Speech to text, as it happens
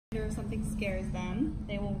If something scares them,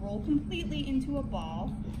 they will roll completely into a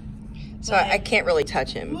ball. So I can't really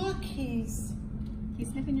touch him. Look, he's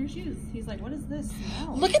sniffing your shoes. He's like, what is this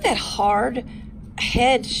smell? Look at that hard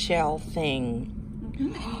head shell thing. And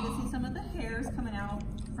you can see some of the hairs coming out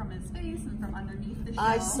from his face and from underneath the shell.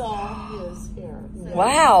 I saw his hair. So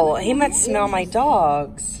Wow, he might smell my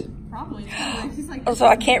dogs. Probably. He's like, Oh, so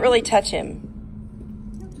I can't really touch him.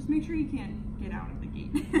 just make sure you can't get out of the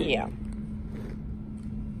gate. Yeah.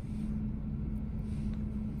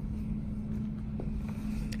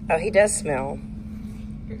 Oh, he does smell.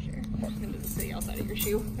 For sure. I'm just gonna move the outside of your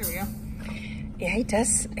shoe. There we go. Yeah, he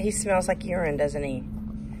does. He smells like urine, doesn't he?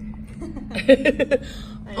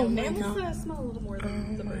 Oh, mammals smell a little more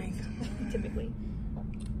than the birds, typically.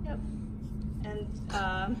 Yep. And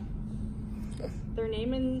their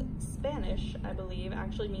name in Spanish, I believe,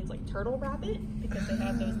 actually means like turtle rabbit because they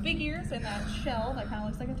have those big ears and that shell that kind of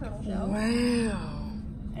looks like a turtle shell. Wow.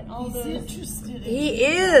 And all those. Interested in He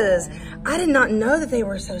is. I did not know that they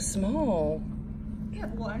were so small. Yeah,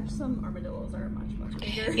 well, actually, some armadillos are much, much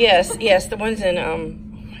bigger. Yes, yes, the ones in oh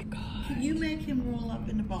my god. Can you make him roll up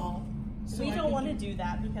in a ball? So We don't want to do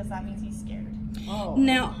that because that means he's scared. Oh.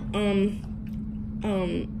 Now,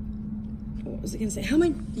 what was I gonna say? How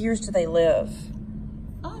many years do they live?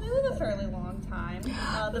 Oh, they live a fairly long time.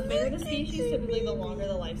 The bigger the species, typically the longer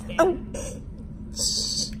the lifespan. Oh,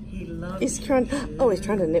 He loves he's trying. Oh, he's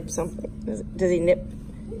trying to nip something. Does he nip?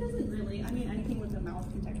 He doesn't really. I mean, anything with a mouth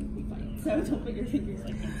can technically bite. So don't put your fingers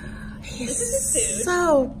like that. This is his food.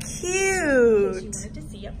 So She cute. wanted to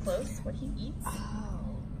see up close what he eats.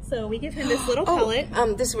 So we give him this little pellet.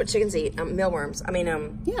 This is what chickens eat. Mealworms. I mean,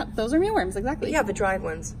 Yeah, those are mealworms, exactly. yeah, the dried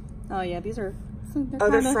ones. Oh yeah, these are. So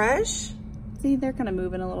They're fresh. See, they're kind of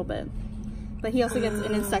moving a little bit. But he also gets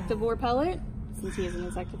an insectivore pellet, since he is an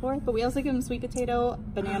insectivore. But we also give him sweet potato,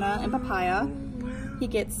 banana, and papaya. He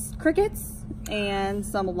gets crickets and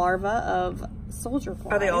some larvae of soldier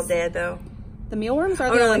flies. Are they all dead though? The mealworms are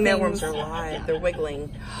Oh the no, the only mealworms things- are alive. They're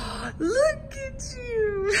wiggling. Look at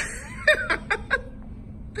you.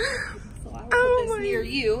 So I will put this near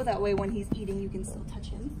you. That way, when he's eating, you can still touch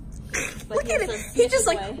him. But Look at it. He just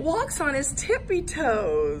like walks on his tippy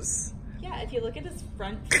toes. Yeah, if you look at his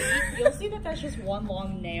front feet, you'll see that that's just one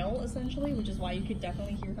long nail, essentially, which is why you could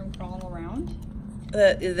definitely hear him crawling around.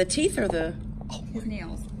 The teeth are the. His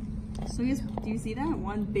nails. So he has, do you see that?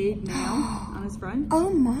 One big nail on his front. Oh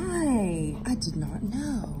my! I did not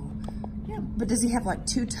know. Yeah. But does he have like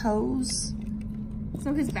 2 toes?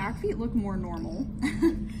 So his back feet look more normal.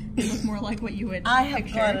 They look more like what you would I have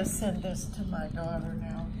picture. got to send this to my daughter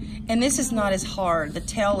now. And this is not as hard. The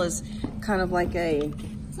tail is kind of like a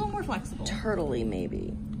It's a little more flexible. turtley, maybe.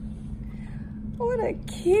 What a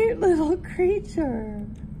cute little creature.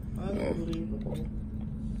 Unbelievable.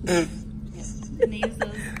 And they use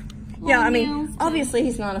those Yeah, I long mean, nails to- obviously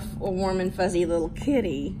he's not a warm and fuzzy little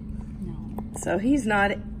kitty. No. So he's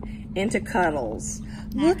not into cuddles.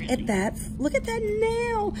 Not Look at that. Look at that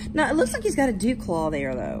nail. Now, it looks like he's got a dew claw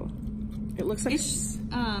there, though. It looks like... It's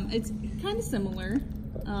kind of similar.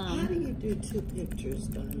 How do you do 2 pictures,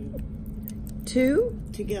 Donnie? 2?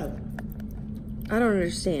 Together. I don't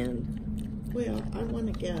understand. Well, I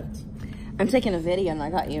want to get. I'm taking a video, and I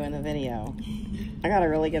got you in the video. I got a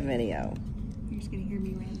really good video. You're just going to hear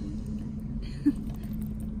me random.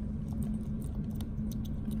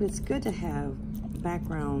 It's good to have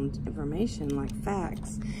background information, like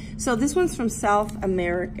facts. So this one's from South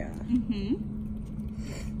America. Mm-hmm.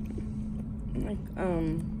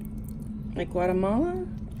 Like Guatemala,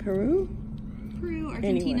 Peru? Peru,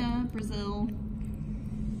 Argentina, Brazil.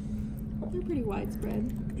 They're pretty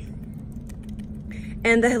widespread.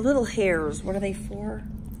 And the little hairs, what are they for?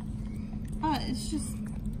 It's just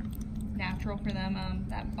natural for them.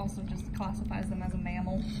 That also just classifies them as a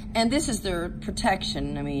mammal. And this is their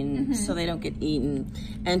protection, I mean, so they don't get eaten.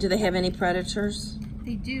 And do they have any predators?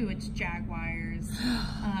 They do. It's jaguars.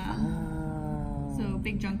 Oh. So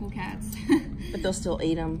big jungle cats. But they'll still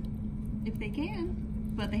eat them? If they can.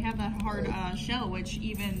 But they have that hard shell, which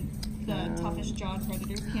even the toughest jawed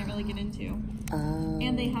predators can't really get into. Oh.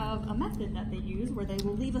 And they have a method that they use where they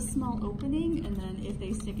will leave a small opening, and then if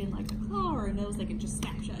they stick in like a claw or a nose, they can just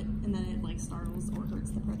snap shut, and then it like startles or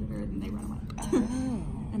hurts the predator, and they run away. Oh.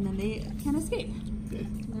 And then they can escape.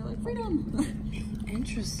 And they're like, freedom.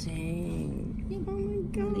 Interesting. Yeah. Oh my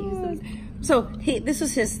And they use god. those. So this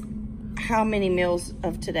was his, how many meals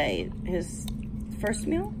of today? His first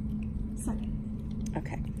meal? Second.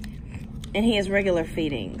 Okay. And he has regular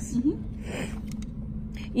feedings. Mm-hmm.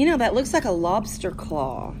 You know, that looks like a lobster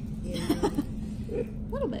claw. Yeah. A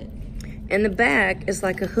little bit. And the back is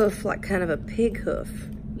like a hoof, like kind of a pig hoof.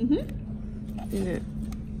 Mm-hmm. Isn't it?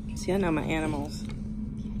 See, I know my animals.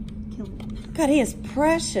 Kill them. God, he is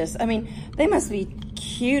precious. I mean, they must be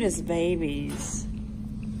cute as babies.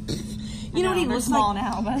 You know what he looks small like?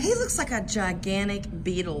 now, but He looks like a gigantic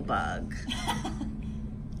beetle bug.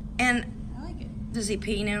 And I like it. does he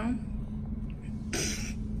pee now?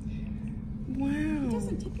 Wow. He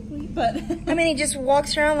doesn't typically, but I mean, he just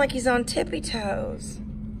walks around like he's on tippy toes.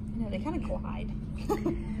 I know, they kind of glide.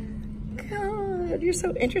 God, you're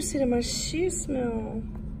so interested in my shoe smell.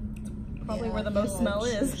 Probably where the he most smell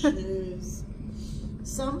likes is. your shoes.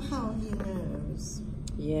 Somehow he knows.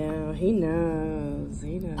 Yeah, he knows.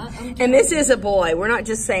 He knows. I'm And this is a boy. We're not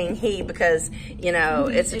just saying he because, you know,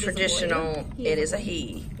 it's a It is a boy. traditional, He it is is a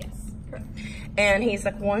he. Yes, correct. And he's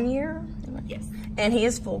like 1 year? Yes. And he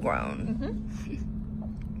is full grown.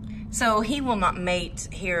 Mm-hmm. So he will not mate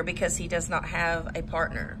here because he does not have a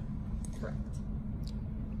partner. Correct.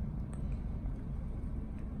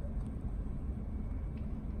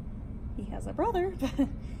 He has a brother.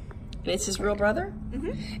 It's his real brother?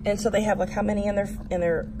 Mm-hmm. And so they have like how many in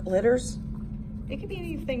their litters? It could be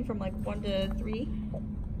anything from like 1 to 3.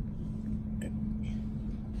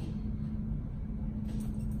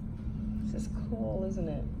 This is cool, isn't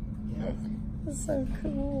it? Yeah. It's so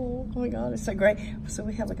cool. Oh my God, it's so great. So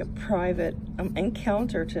we have like a private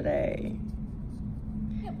encounter today.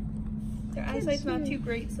 Yep. Their eyesight's not too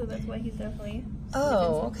great, so that's why he's definitely.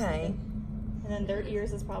 Oh, okay. And then their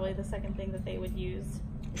ears is probably the second thing that they would use.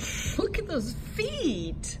 Look at those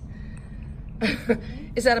feet.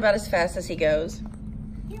 Is that about as fast as he goes?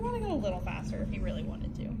 He'd want to go a little faster if he really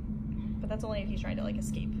wanted to. But that's only if he's trying to like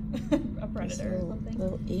escape a predator or something.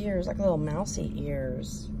 Little ears, like little mousy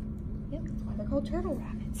ears. Yep. Why they're called turtle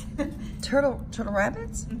rabbits. Turtle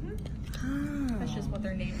rabbits? Mm-hmm. That's just what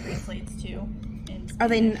their name translates to. In Are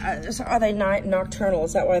they nocturnal?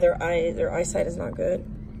 Is that why their eyesight is not good?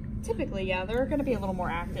 Typically, yeah, they're going to be a little more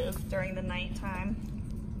active during the nighttime.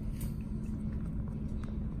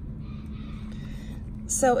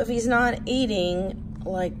 So if he's not eating,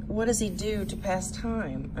 like, what does he do to pass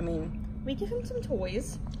time? I mean, We give him some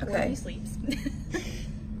toys Okay. where he sleeps.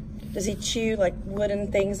 does he chew like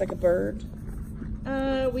wooden things like a bird?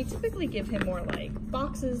 We typically give him more like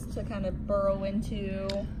boxes to kind of burrow into,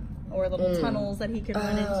 or little tunnels that he could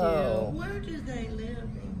run Oh. into. Where do they live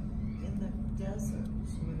in the deserts?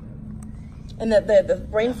 And the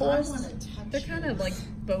I rainforest? want to touch They're kind of like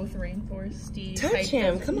both rainforesty. Touch type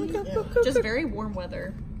him. desert. Come on, go, Yeah. go, go. Just go. very warm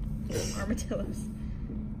weather. Armadillos.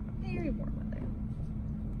 Very warm weather.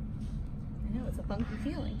 I know, it's a funky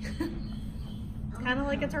feeling. It's kind of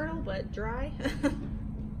like a turtle, but dry.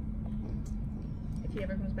 If he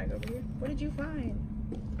ever comes back over here. What did you find?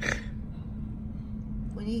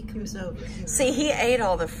 when he comes over here. See, he ate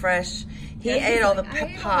all the fresh, he Yeah, he's ate all the like, I ate all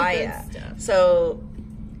the papaya. good stuff. So,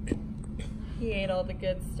 He ate all the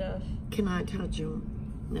good stuff. Can I touch him?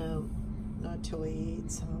 No, not till he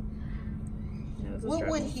eats. Huh? It was a What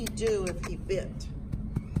struggle. would he do if he bit?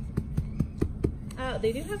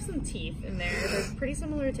 They do have some teeth in there. They're pretty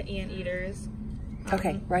similar to anteaters.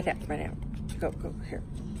 okay, right out. Go here.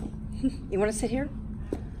 You want to sit here?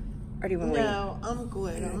 Or do you want to leave? No, I'm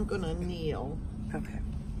good. I'm gonna kneel. Okay.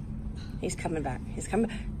 He's coming back. He's coming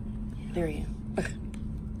back. There he is.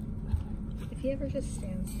 If he ever just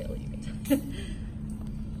stands still, you can.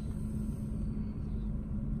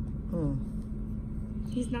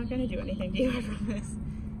 He's not gonna do anything to you, I promise.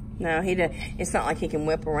 No, he did. It's not like he can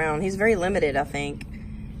whip around. He's very limited, I think,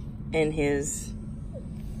 in his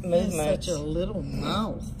He movement. has such a little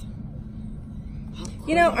mouth.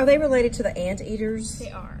 You know, are they related to the anteaters?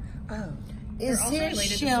 They are. Oh. Is also his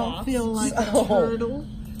related to shell sloths. feel like a Oh. turtle,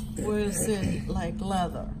 or is it like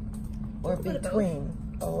leather, or bit of both. between?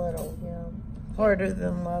 A little, yeah. Harder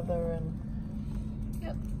than leather and.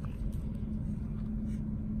 Yep.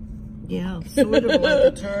 Yeah, sort of like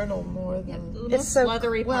a turtle more The than. most It's so-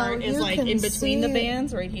 leathery part Well, is you like can in between the see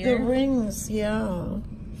bands right The here. rings, yeah.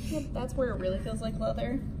 Yep, that's where it really feels like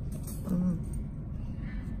leather.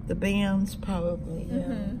 The bands, probably, yeah.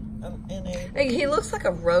 Mm-hmm. He looks like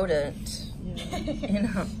a rodent. Yeah. You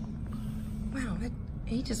know. Wow,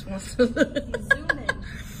 he just wants to. He's zooming.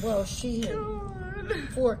 Well, she had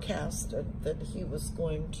forecasted that he was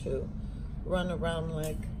going to run around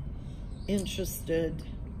like interested.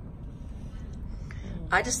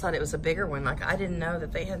 I just thought it was a bigger one. Like, I didn't know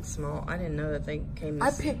that they had small. I didn't know that they came.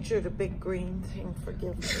 I pictured a big green thing,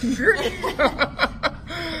 forgive me.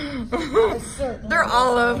 They're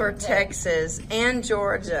all over Texas and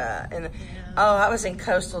Georgia, and oh, I was in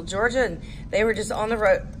coastal Georgia, and they were just on the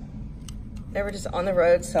road. They were just on the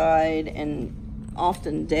roadside and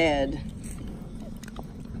often dead.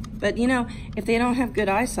 But you know, if they don't have good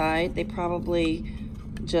eyesight, they probably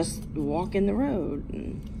just walking the road.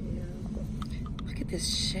 And look at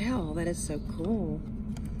this shell. That is so cool.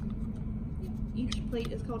 Each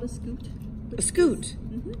plate is called a scoot. A scoot.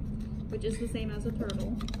 Which is the same as a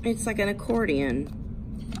turtle. It's like an accordion.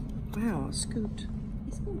 Wow, a scoot.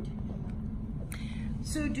 A scoot.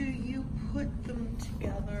 So do you put them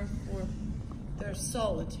together for, they're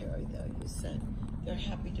solitary though, you said. They're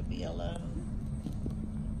happy to be alone.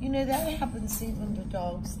 You know, that happens even to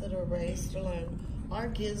dogs that are raised alone. Our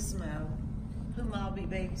Gizmo, whom I'll be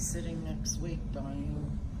babysitting next week,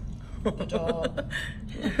 Diane, the dog,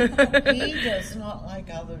 he does not like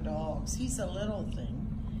other dogs. He's a little thing.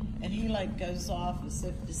 And he like goes off as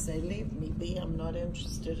if to say, leave me be, I'm not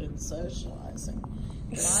interested in socializing.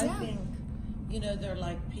 But I think, you know, they're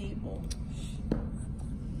like people.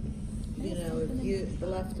 You know, if you're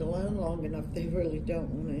left alone long enough, they really don't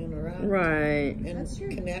want to interact. Right.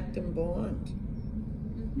 And connect and bond.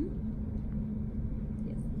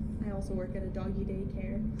 Yes. I also work at a doggy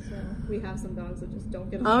daycare, so we have some dogs that just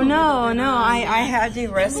don't get Oh no, no, I had to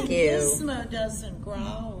rescue. Gizmo doesn't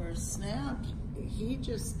growl or snap. He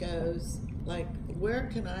just goes like,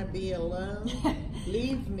 where can I be alone?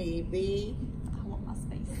 Leave me be. I want my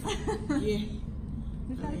space. Yeah.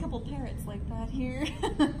 We've got a couple parrots like that here.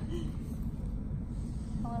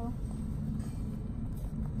 Hello.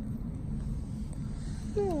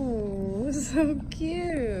 Oh, so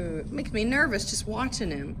cute. Makes me nervous just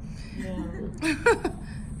watching him. Yeah.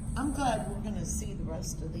 I'm glad we're going to see the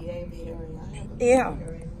rest of the aviary. I haven't been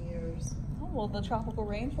here in years. Oh, well, the tropical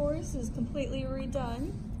rainforest is completely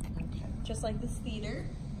redone. Okay. Just like this theater.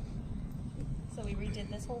 So we redid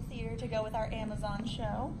this whole theater to go with our Amazon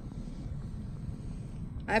show.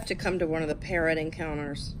 I have to come to one of the parrot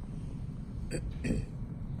encounters. Well,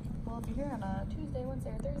 if you're here on a Tuesday,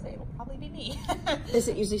 Wednesday, or Thursday, it'll probably be me. Is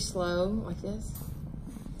it usually slow like this?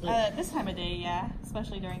 This time of day, yeah.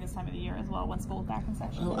 Especially during this time of the year as well, when school's back in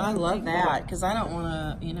session. Oh, I love that, because I don't want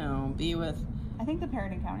to, you know, be with... I think the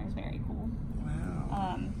parrot encounter is very cool.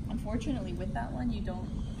 Wow. Unfortunately, with that one, you don't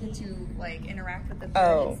get to, like, interact with the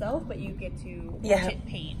parrot itself, but you get to watch it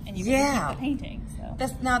paint, and you get to make the painting, so.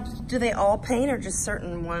 That's, now, do they all paint, or just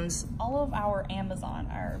certain ones? All of our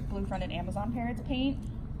blue-fronted Amazon parrots paint,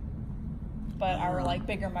 but our, like,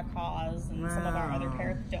 bigger macaws and some of our other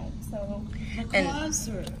parrots don't, so. Macaws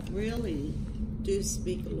really do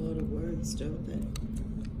speak a lot of words, don't they?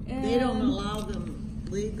 They don't allow them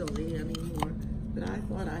legally anymore, but I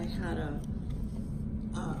thought I had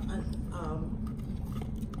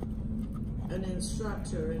an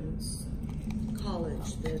instructor in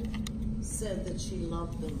college that said that she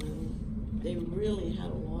loved them, and they really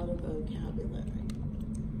had a lot of vocabulary.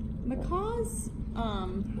 Macaws,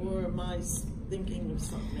 or am I thinking of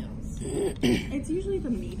something else? it's usually the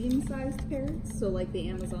medium-sized parrots, so like the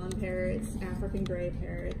Amazon parrots, African gray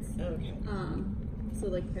parrots. Okay. So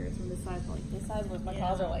like parrots from this size, like this size, where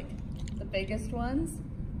macaws are like the biggest ones,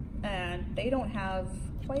 and they don't have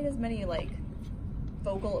quite as many like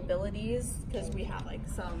vocal abilities, because we have like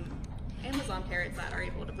some Amazon parrots that are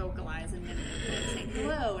able to vocalize and say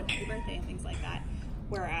hello and happy birthday and things like that,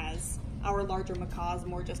 whereas our larger macaws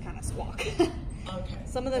more just kind of squawk. Okay.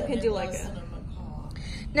 Some of them can do like a macaw.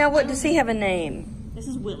 Now, what does he have a name? This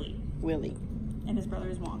is Willie. Willie. And his brother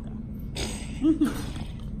is Wonka.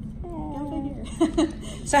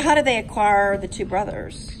 So how did they acquire the two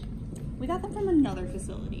brothers? We got them from another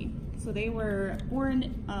facility. So they were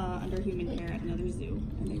born under human care at another zoo,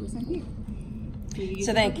 and they were sent here.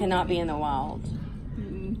 So they cannot be in the wild.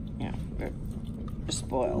 Mm-mm. Yeah, they're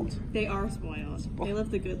spoiled. They are spoiled. They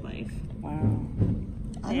live the good life. Wow.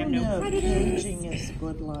 I don't know if caging is a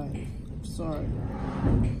good life. Sorry.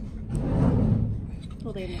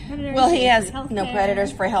 Well, they have no predators. Well, he has no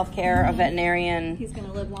predators for health care, a veterinarian. He's going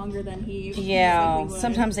to live longer than he Yeah, would.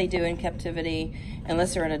 sometimes they do in captivity,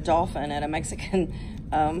 unless they're in a dolphin at a Mexican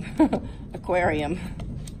aquarium.